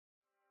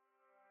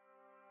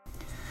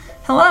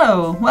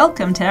Hello,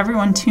 welcome to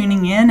everyone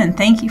tuning in, and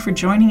thank you for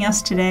joining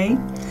us today.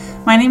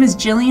 My name is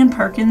Jillian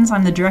Perkins.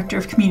 I'm the Director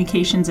of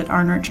Communications at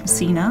Arnrich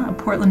Messina, a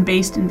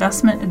Portland-based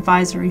investment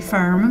advisory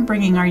firm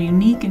bringing our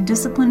unique and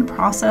disciplined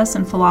process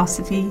and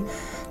philosophy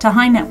to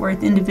high net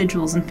worth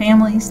individuals and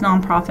families,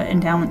 nonprofit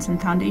endowments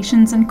and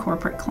foundations, and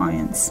corporate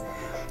clients.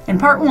 In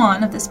part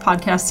one of this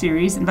podcast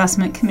series,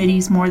 Investment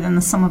Committees More Than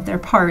the Sum of Their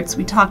Parts,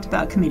 we talked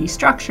about committee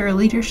structure,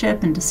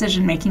 leadership, and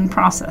decision-making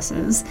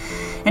processes.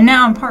 And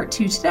now in part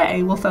two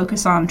today, we'll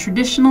focus on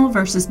traditional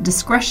versus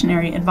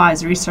discretionary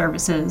advisory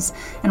services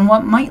and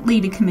what might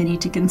lead a committee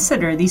to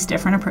consider these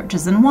different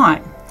approaches and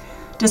why.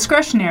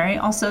 Discretionary,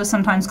 also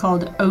sometimes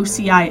called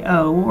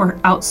OCIO or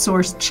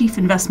Outsourced Chief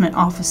Investment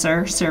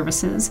Officer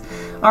services,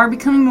 are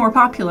becoming more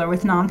popular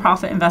with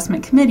nonprofit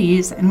investment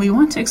committees, and we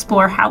want to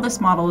explore how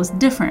this model is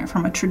different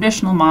from a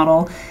traditional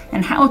model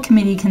and how a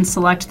committee can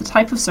select the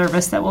type of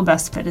service that will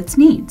best fit its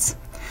needs.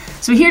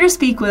 So here to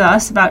speak with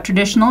us about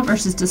traditional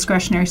versus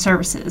discretionary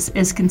services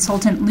is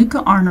consultant Luca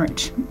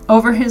Arnrich.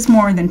 Over his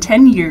more than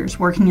 10 years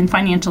working in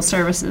financial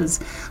services,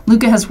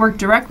 Luca has worked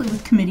directly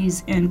with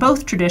committees in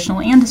both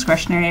traditional and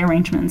discretionary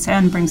arrangements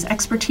and brings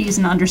expertise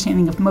and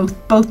understanding of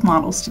both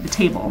models to the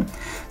table.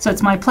 So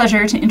it's my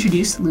pleasure to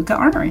introduce Luca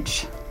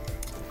Arnrich.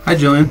 Hi,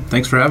 Jillian.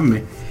 Thanks for having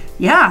me.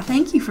 Yeah,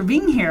 thank you for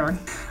being here.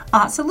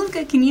 So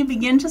Luca, can you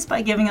begin just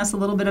by giving us a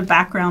little bit of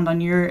background on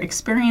your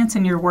experience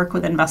and your work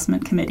with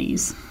investment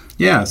committees?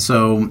 Yeah,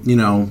 so,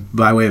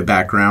 by way of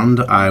background,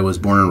 I was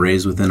born and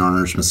raised within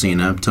Arnrich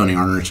Messina. Tony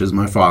Arnrich is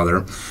my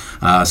father.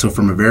 So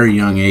from a very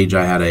young age,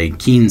 I had a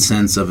keen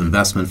sense of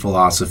investment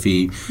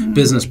philosophy,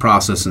 business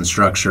process, and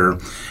structure.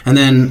 And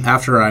then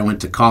after I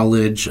went to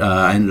college,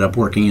 I ended up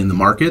working in the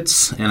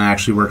markets, and I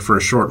actually worked for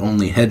a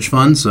short-only hedge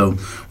fund. So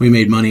we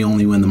made money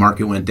only when the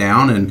market went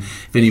down. And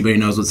if anybody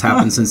knows what's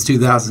happened since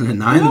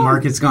 2009, the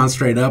market's gone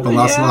straight up. I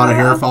lost a lot of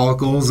hair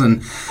follicles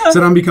and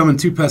said I'm becoming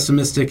too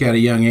pessimistic at a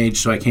young age.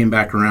 So I came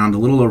back around a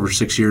little over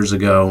 6 years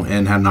ago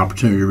and had an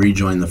opportunity to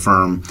rejoin the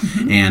firm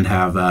and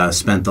have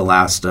spent the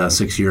last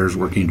 6 years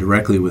working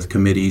directly with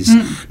committees,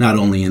 not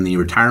only in the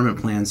retirement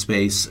plan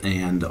space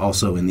and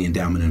also in the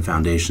endowment and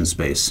foundation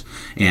space.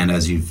 And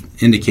as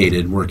you've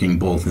indicated, working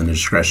both in a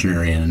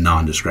discretionary and a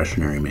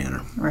non-discretionary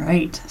manner.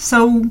 Right.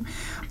 So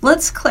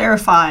let's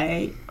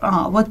clarify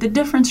what the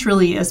difference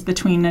really is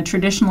between a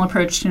traditional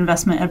approach to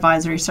investment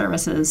advisory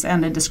services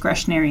and a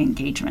discretionary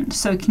engagement.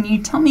 So can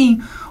you tell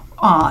me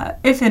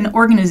if an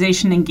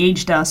organization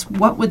engaged us,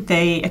 what would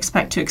they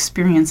expect to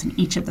experience in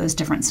each of those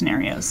different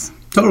scenarios?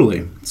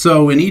 Totally.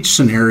 So in each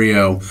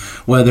scenario,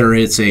 whether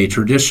it's a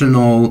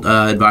traditional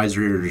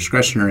advisory or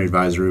discretionary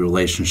advisory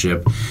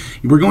relationship,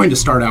 we're going to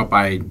start out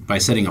by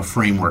setting a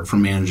framework for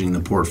managing the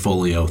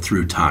portfolio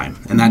through time.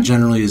 And that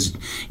generally is,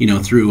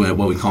 through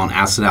what we call an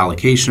asset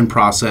allocation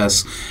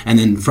process. And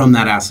then from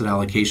that asset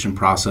allocation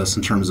process,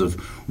 in terms of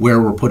where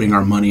we're putting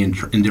our money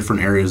in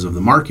different areas of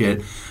the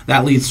market,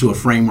 that leads to a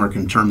framework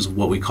in terms of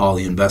what we call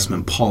the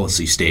investment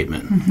policy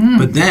statement.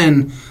 But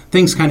then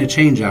things kind of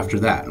change after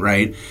that,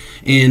 right?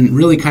 And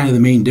really kind of the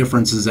main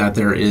difference is that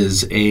there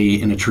is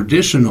in a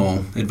traditional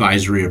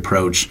advisory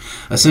approach,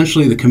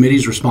 essentially the committee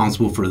is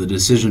responsible for the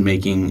decision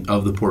making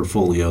of the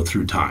portfolio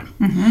through time.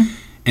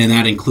 And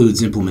that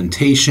includes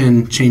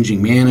implementation,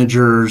 changing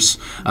managers,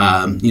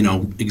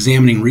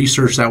 examining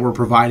research that we're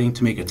providing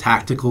to make a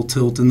tactical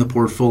tilt in the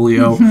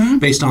portfolio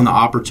based on the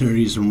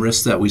opportunities and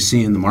risks that we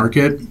see in the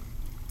market.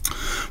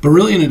 But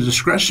really in a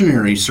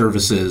discretionary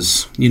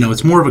services,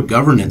 it's more of a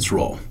governance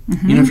role.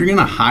 If you're going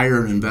to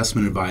hire an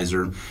investment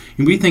advisor,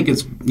 we think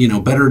it's,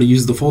 better to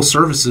use the full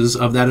services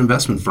of that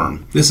investment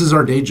firm. This is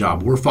our day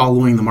job. We're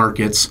following the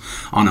markets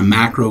on a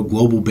macro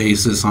global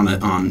basis on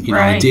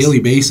a daily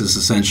basis,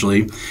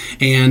 essentially.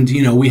 And,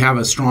 we have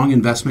a strong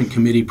investment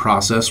committee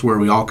process where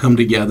we all come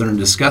together and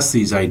discuss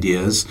these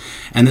ideas.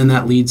 And then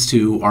that leads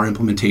to our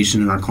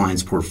implementation in our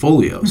clients'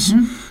 portfolios.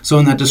 So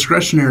in that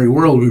discretionary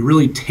world, we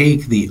really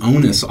take the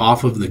onus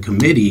off of the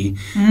committee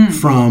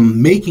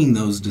from making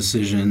those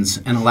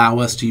decisions and allow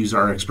us to use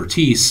our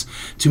expertise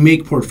to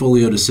make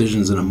portfolio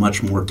decisions in a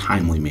much more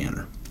timely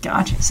manner.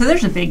 Gotcha. So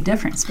there's a big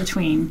difference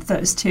between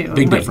those two.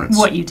 Big difference.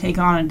 What you take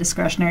on in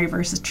discretionary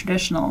versus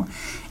traditional.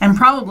 And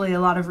probably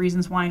a lot of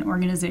reasons why an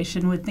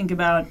organization would think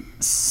about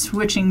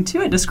switching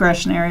to a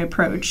discretionary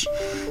approach.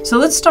 So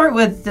let's start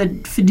with the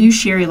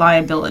fiduciary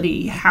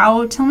liability.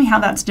 Tell me how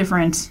that's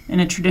different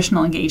in a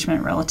traditional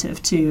engagement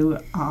relative to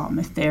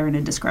if they're in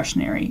a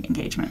discretionary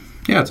engagement.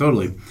 Yeah,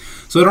 totally.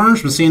 So at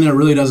Arnrich Messina, it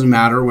really doesn't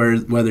matter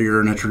whether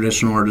you're in a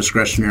traditional or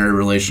discretionary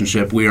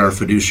relationship. We are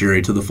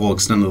fiduciary to the full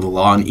extent of the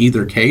law in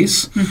either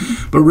case.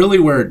 But really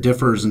where it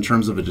differs in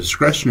terms of a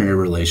discretionary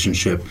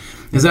relationship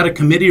is that a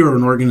committee or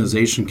an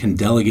organization can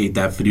delegate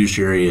that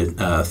fiduciary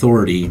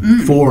authority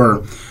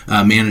for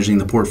managing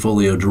the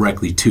portfolio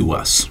directly to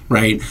us,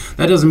 right?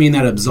 That doesn't mean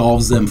that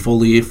absolves them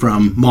fully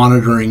from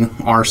monitoring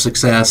our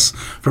success,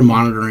 from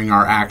monitoring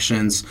our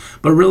actions,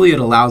 but really it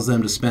allows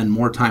them to spend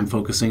more time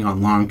focusing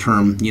on long-term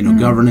long-term,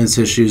 governance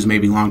issues,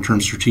 maybe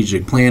long-term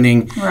strategic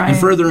planning, and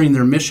furthering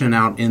their mission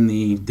out in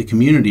the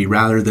community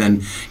rather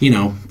than,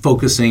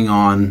 focusing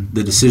on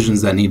the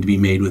decisions that need to be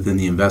made within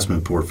the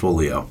investment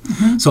portfolio.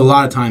 So a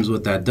lot of times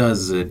what that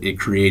does is it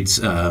creates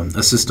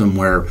a system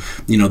where,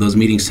 those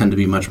meetings tend to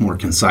be much more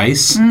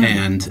concise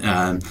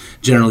and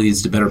generally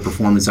leads to better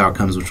performance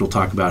outcomes, which we'll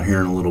talk about here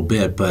in a little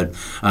bit. But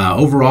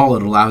overall,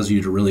 it allows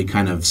you to really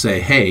kind of say,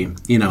 hey,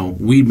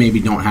 we maybe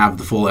don't have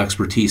the full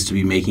expertise to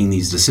be making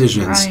these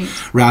decisions.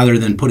 Rather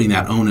than putting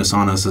that onus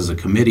on us as a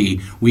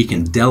committee, we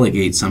can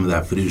delegate some of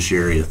that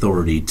fiduciary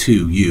authority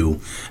to you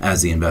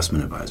as the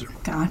investment advisor.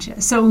 Gotcha.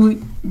 So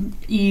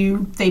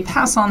they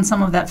pass on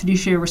some of that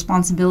fiduciary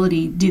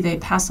responsibility. Do they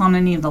pass on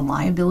any of the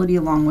liability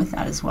along with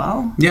that as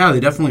well? Yeah, they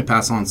definitely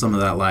pass on some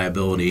of that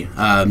liability.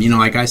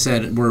 Like I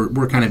said,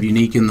 we're kind of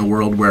unique in the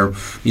world where,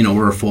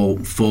 we're a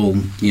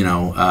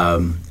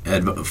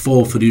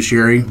full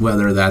fiduciary,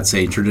 whether that's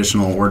a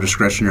traditional or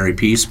discretionary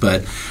piece.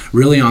 But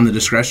really on the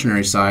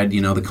discretionary side,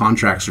 the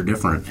contracts are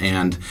different.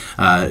 And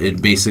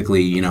it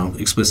basically,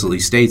 explicitly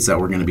states that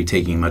we're going to be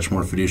taking much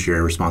more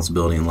fiduciary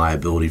responsibility and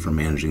liability for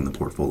managing the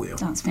portfolio.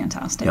 That's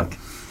fantastic. Yep.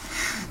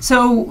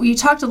 So you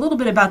talked a little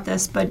bit about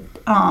this, but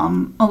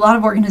a lot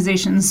of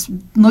organizations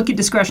look at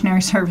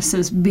discretionary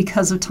services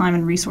because of time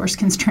and resource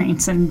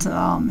constraints and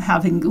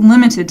having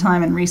limited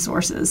time and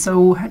resources.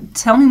 So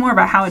tell me more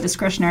about how a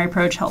discretionary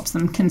approach helps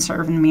them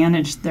conserve and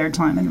manage their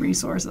time and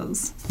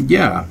resources.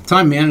 Yeah,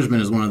 time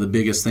management is one of the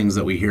biggest things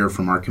that we hear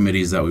from our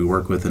committees that we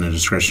work with in a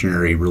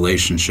discretionary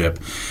relationship.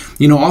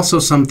 Also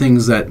some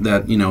things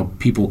that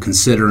people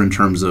consider in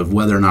terms of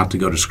whether or not to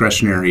go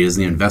discretionary is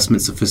the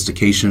investment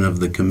sophistication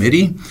of the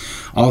committee.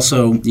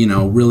 Also,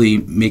 really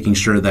making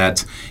sure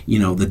that,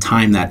 the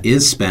time that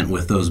is spent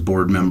with those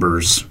board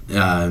members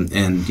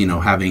and,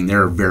 having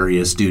their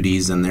various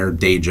duties and their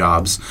day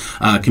jobs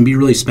can be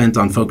really spent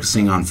on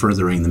focusing on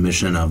furthering the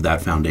mission of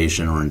that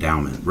foundation or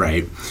endowment,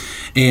 right?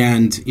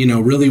 And,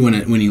 really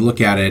when you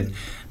look at it,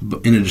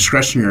 in a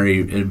discretionary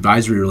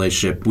advisory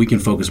relationship, we can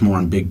focus more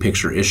on big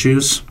picture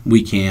issues.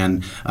 We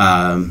can,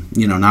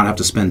 not have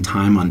to spend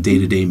time on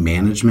day-to-day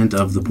management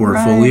of the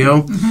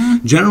portfolio.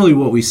 Generally,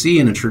 what we see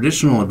in a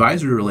traditional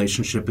advisory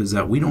relationship is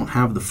that we don't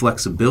have the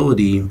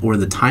flexibility or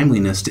the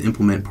timeliness to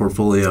implement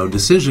portfolio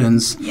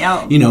decisions,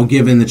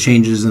 given the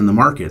changes in the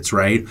markets,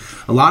 right?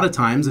 A lot of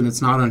times, and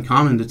it's not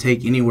uncommon to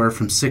take anywhere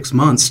from 6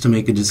 months to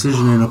make a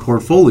decision in a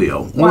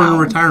portfolio or in a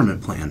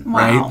retirement plan,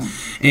 right?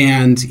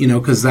 And,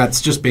 because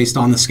that's just based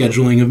on the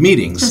scheduling of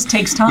meetings. Just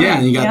takes time. Yeah,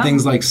 and you got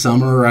things like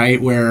summer,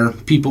 right, where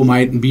people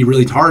might be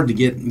really hard to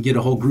get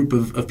a whole group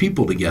of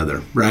people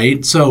together,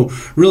 right? So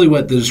really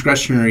what the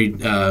discretionary,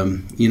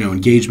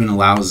 engagement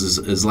allows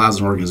is allows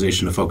an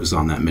organization to focus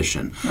on that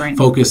mission,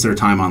 focus their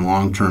time on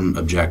long-term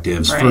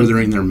objectives,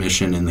 furthering their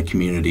mission in the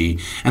community,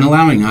 and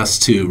allowing us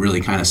to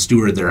really kind of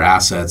steward their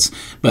assets,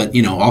 but,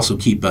 also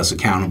keep us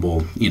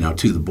accountable,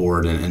 to the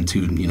board and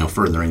to,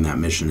 furthering that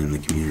mission in the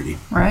community.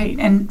 Right.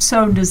 And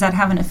so does that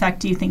have an effect,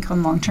 do you think,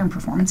 on long-term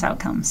performance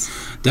outcomes?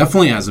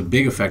 Definitely has a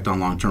big effect on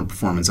long-term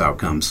performance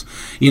outcomes.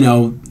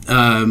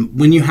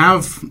 When you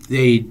have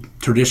a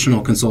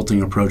traditional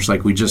consulting approach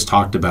like we just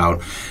talked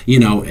about,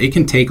 it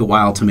can take a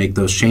while to make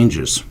those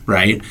changes,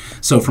 right?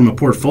 So from a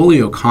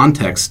portfolio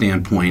context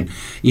standpoint,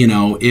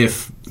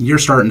 if you're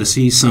starting to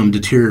see some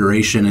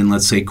deterioration in,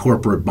 let's say,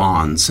 corporate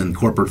bonds and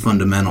corporate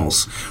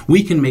fundamentals,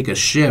 we can make a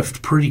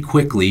shift pretty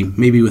quickly,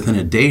 maybe within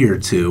a day or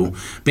two,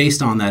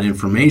 based on that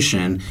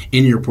information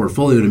in your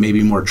portfolio to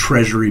maybe more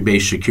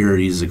treasury-based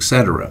securities, et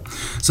cetera.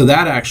 So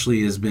that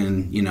actually has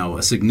been,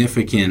 a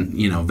significant,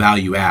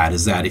 value add,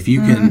 is that if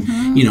you can,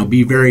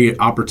 be very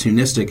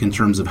opportunistic in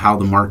terms of how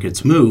the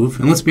markets move,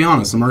 and let's be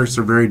honest, the markets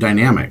are very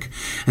dynamic.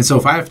 And so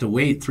if I have to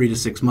wait 3 to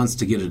 6 months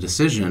to get a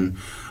decision,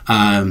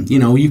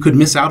 you could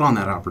miss out on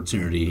that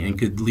opportunity and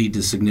could lead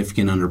to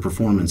significant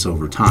underperformance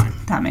over time.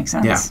 That makes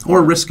sense. Yeah,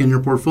 or risk in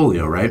your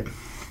portfolio, right?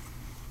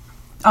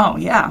 Oh,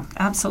 yeah,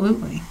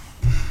 absolutely.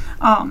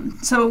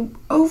 So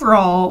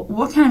overall,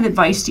 what kind of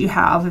advice do you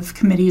have if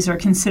committees are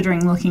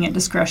considering looking at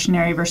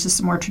discretionary versus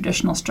a more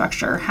traditional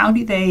structure? How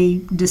do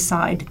they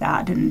decide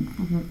that, and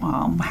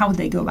how would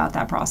they go about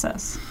that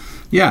process?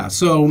 Yeah,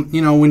 so,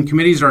 when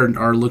committees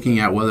are looking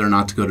at whether or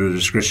not to go to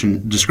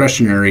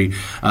discretionary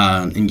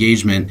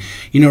engagement,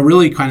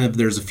 really kind of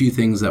there's a few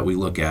things that we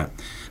look at.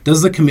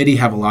 Does the committee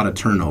have a lot of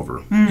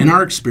turnover? In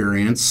our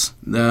experience,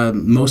 the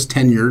most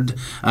tenured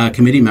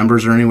committee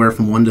members are anywhere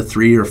from 1 to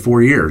 3 or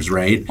 4 years,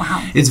 right?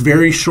 Wow. It's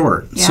very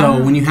short. Yeah.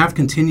 So when you have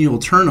continual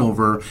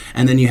turnover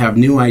and then you have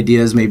new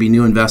ideas, maybe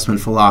new investment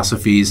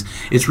philosophies,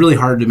 it's really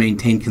hard to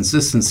maintain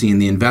consistency in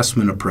the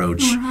investment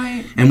approach.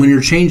 Right. And when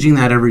you're changing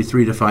that every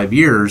 3 to 5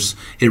 years,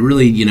 it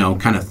really,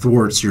 kind of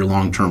thwarts your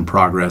long-term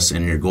progress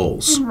and your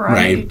goals,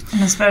 right?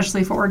 And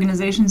especially for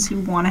organizations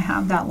who want to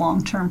have that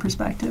long-term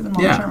perspective and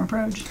long-term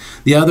approach.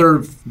 The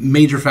other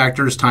major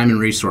factor is time and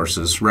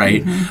resources,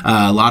 right?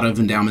 A lot of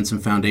endowments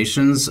and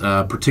foundations,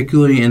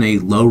 particularly in a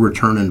low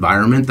return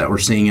environment that we're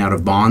seeing out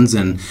of bonds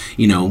and,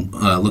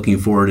 looking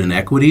forward in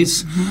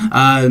equities,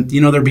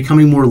 they're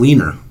becoming more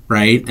leaner.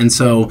 right? And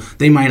so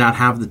they might not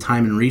have the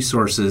time and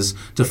resources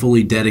to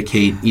fully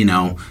dedicate,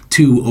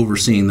 to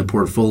overseeing the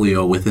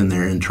portfolio within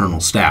their internal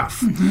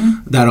staff.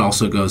 That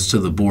also goes to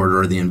the board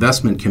or the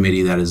investment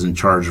committee that is in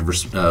charge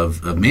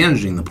of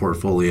managing the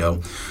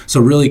portfolio. So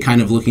really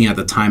kind of looking at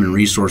the time and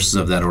resources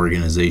of that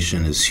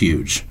organization is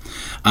huge.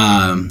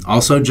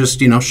 Also just,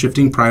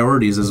 shifting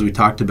priorities as we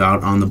talked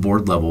about on the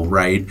board level,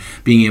 right?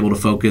 Being able to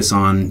focus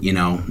on,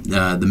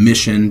 the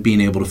mission,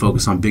 being able to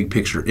focus on big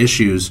picture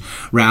issues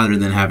rather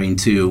than having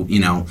to,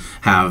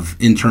 have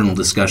internal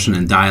discussion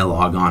and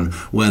dialogue on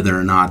whether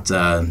or not,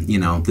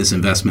 this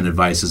investment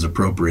advice is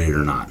appropriate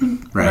or not,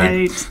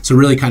 right? So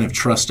really kind of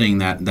trusting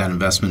that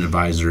investment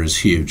advisor is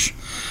huge.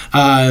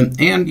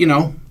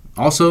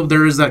 Also,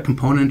 there is that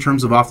component in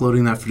terms of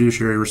offloading that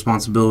fiduciary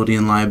responsibility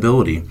and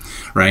liability,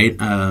 right?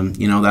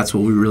 That's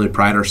what we really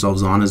pride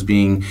ourselves on as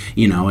being,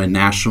 a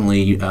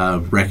nationally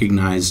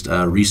recognized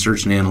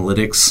research and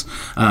analytics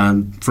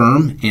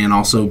firm and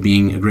also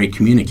being a great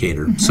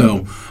communicator.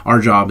 So our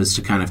job is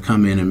to kind of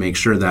come in and make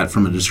sure that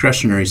from a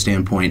discretionary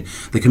standpoint,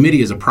 the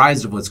committee is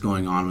apprised of what's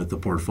going on with the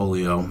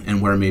portfolio and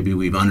where maybe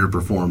we've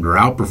underperformed or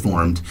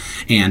outperformed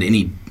and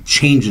any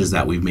changes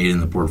that we've made in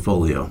the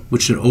portfolio,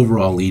 which should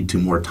overall lead to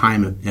more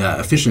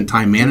efficient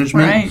time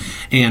management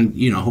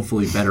and,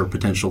 hopefully better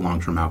potential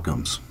long-term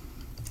outcomes.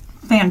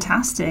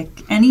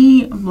 Fantastic.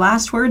 Any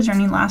last words or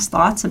any last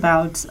thoughts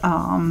about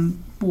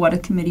what a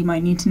committee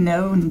might need to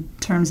know in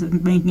terms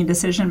of making a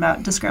decision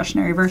about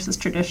discretionary versus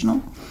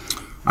traditional?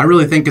 I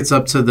really think it's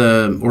up to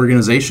the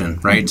organization,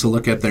 right, to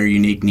look at their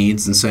unique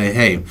needs and say,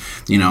 hey,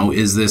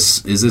 is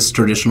this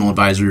traditional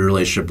advisory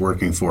relationship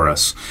working for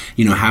us?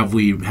 Have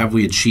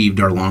we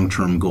achieved our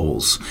long-term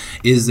goals?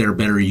 Is there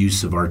better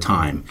use of our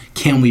time?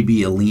 Can we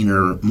be a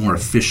leaner, more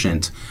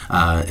efficient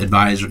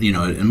advisor,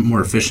 a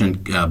more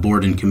efficient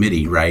board and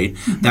committee, right?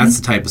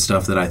 That's the type of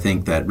stuff that I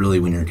think that really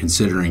when you're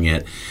considering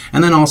it.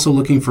 And then also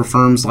looking for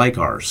firms like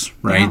ours,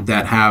 right,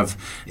 that have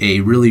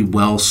a really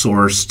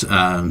well-sourced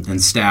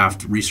and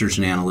staffed research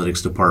and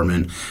analytics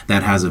department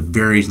that has a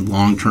very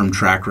long-term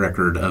track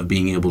record of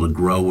being able to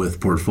grow with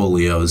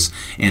portfolios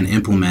and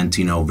implement,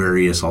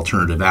 various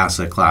alternative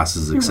asset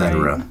classes, et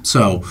cetera. Right.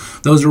 So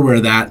those are where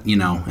that,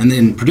 and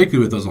then particularly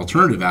with those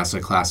alternative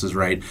asset classes,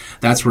 right,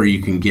 that's where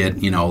you can get,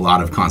 a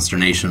lot of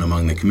consternation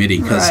among the committee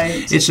because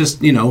it's just,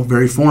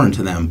 very foreign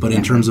to them. But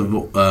in terms of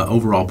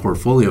overall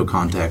portfolio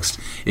context,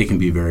 it can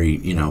be very,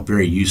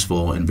 very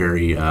useful and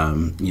very,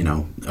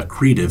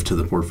 accretive to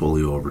the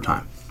portfolio over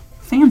time.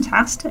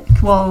 Fantastic.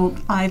 Well,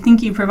 I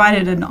think you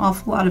provided an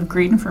awful lot of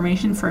great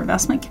information for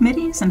investment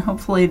committees, and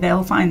hopefully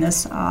they'll find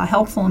this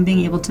helpful in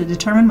being able to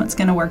determine what's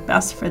going to work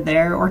best for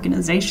their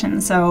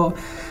organization. So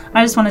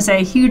I just want to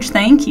say a huge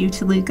thank you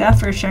to Luca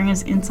for sharing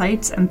his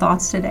insights and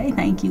thoughts today.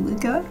 Thank you,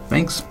 Luca.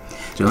 Thanks,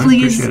 Jillian.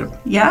 Appreciate it.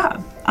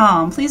 Yeah.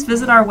 Please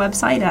visit our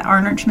website at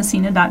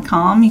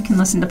arnerichmessina.com. You can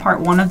listen to part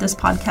 1 of this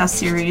podcast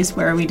series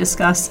where we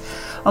discuss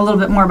a little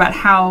bit more about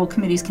how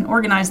committees can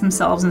organize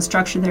themselves and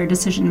structure their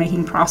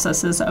decision-making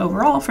processes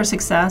overall for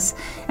success,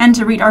 and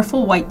to read our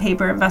full white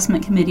paper,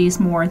 Investment Committees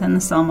More Than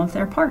the Sum of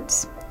Their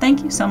Parts.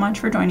 Thank you so much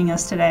for joining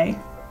us today.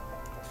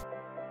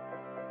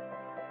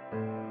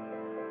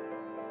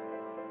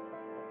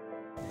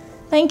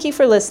 Thank you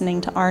for listening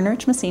to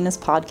Arnerich Messina's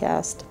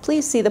podcast.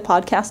 Please see the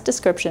podcast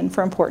description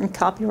for important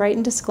copyright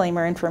and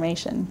disclaimer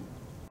information.